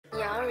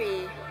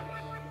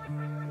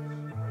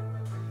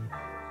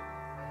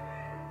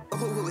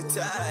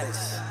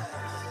Ties.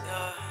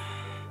 Yeah.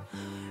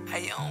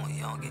 Hey,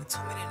 you don't get too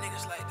many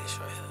niggas like this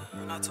right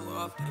here. Not too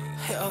often.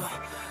 Yo,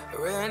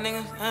 real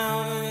niggas.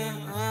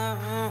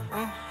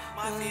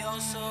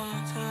 Mafioso.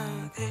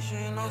 This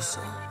shit no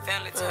so.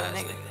 Family ties,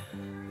 nigga.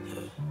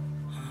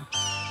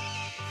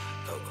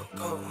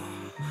 Go.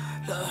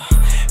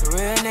 Look,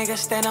 real niggas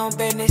stand on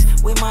business,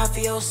 we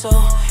Mafioso.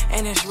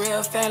 And it's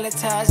real family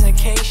ties in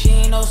case she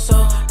ain't know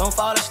so. Don't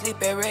fall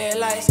asleep at red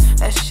lights,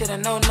 that shit a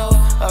no-no.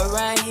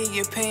 Around here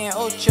you're paying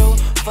ocho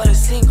for the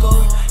cinco.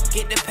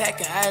 Get the pack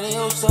and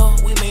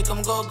adioso, we make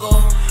them go.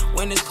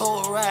 When it's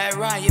cold, ride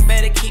around, you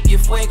better keep your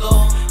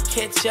fuego.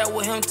 Catch up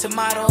with him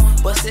tomato,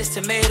 bust his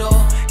tomato.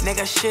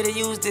 Nigga shoulda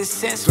used this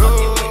sense,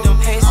 fucking with them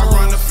pesos. I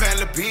run the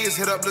family biz,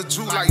 hit up the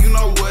Jew like you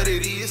know what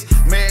it is.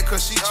 Mad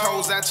cause she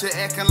chose out here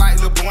acting like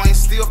Lil' boy ain't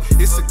stiff.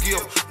 It's a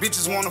gift,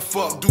 bitches wanna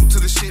fuck due to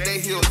the shit they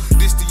hear.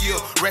 This the year,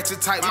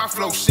 ratchet tight, my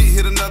flow shit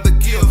hit another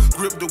gear.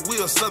 Grip the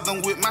wheel,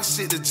 southern with my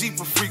shit, the Jeep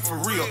a freak for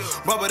real.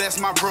 Bubba,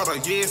 that's my brother,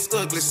 yeah it's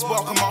ugly,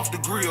 spark him off the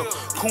grill.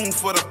 Coon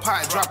for the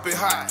pot, drop it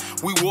hot,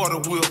 we water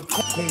whip.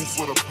 Coon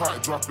for the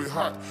pot, drop it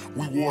hot,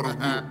 we water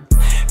whip.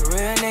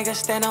 Real niggas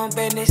stand on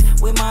business,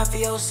 we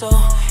Mafioso.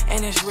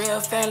 And it's real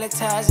family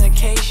ties in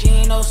case she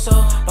ain't know so.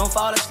 Don't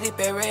fall asleep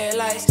at red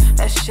lights,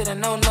 that shit a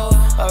no-no.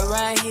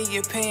 Around here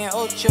you're paying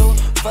ocho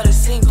for the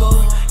cinco.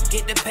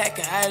 Get the pack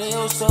and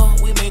adioso,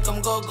 we make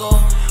them go.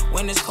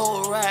 When it's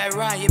cold, ride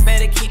around, you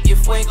better keep your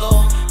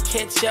fuego.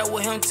 Catch up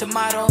with him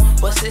tomato,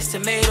 bust his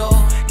tomato.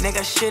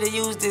 Nigga shoulda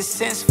used this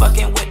sense,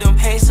 fucking with them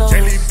pesos.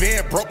 Jlee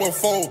been broke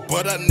before,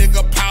 but a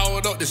nigga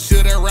powered up the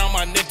shit around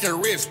my neck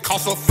and wrist.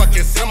 Cost a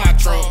fucking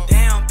semi-truck.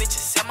 Damn, bitch,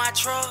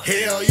 semi-truck.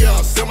 Hell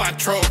yeah,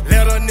 semi-truck.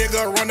 Let a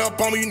nigga run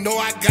up on me, know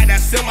I got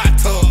that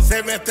semi-tub.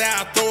 7th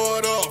out, throw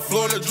it up.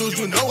 Florida juice,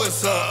 you know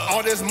it's up.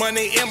 All this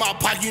money in my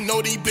pocket, you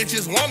know these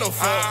bitches wanna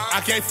fuck.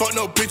 I can't fuck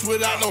no bitch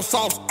without no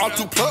sauce, I'm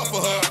too plump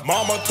for her.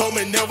 Mama told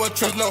me never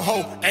trust no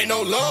hoe, ain't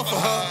no love for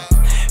her.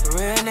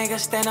 Real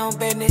niggas stand on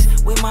business,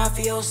 we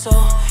Mafioso.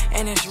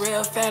 And it's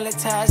real family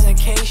ties in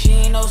case she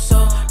ain't know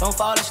so. Don't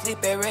fall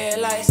asleep at red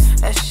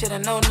lights, that shit a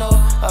no-no.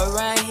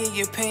 Around here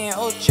you're paying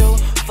ocho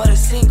for the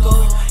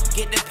cinco.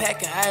 Get the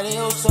pack and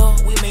adioso,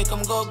 we make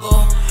them go.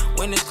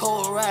 When it's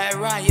cold, ride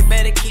around, you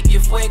better keep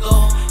your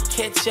fuego.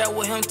 Catch up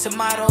with him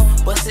tomato,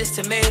 bust his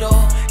tomato.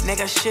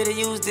 Nigga shoulda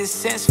used this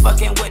sense,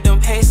 fucking with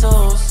them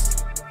pesos.